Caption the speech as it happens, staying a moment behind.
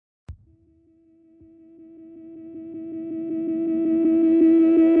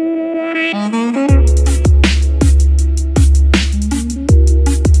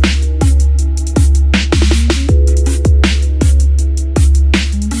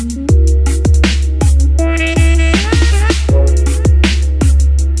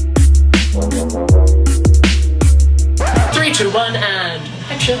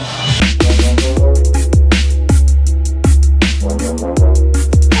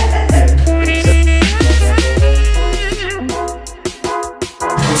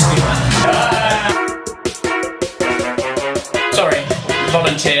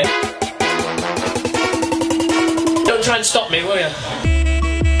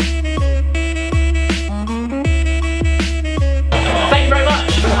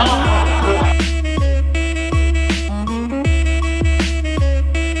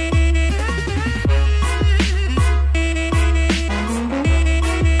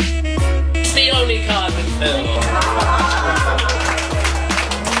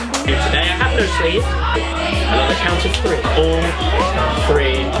yellow sleeve. And on the count of 3. All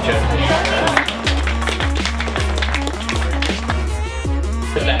 3 jokers.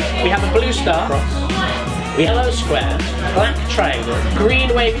 We have a blue star, we have a yellow square, black triangle,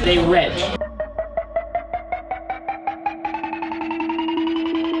 green wavy, red.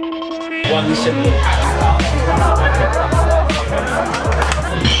 One symbol.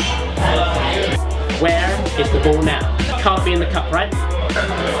 Where is the ball now? Can't be in the cup, right?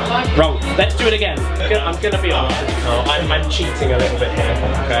 Wrong. Let's do it again. I'm gonna be honest. I'm cheating a little bit here.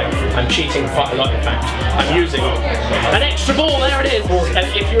 Okay. I'm cheating quite a lot, in fact. I'm using an extra ball. There it is. And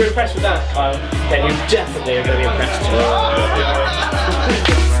if you're impressed with that, Kyle, then you definitely are going to be impressed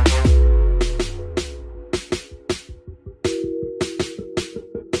too.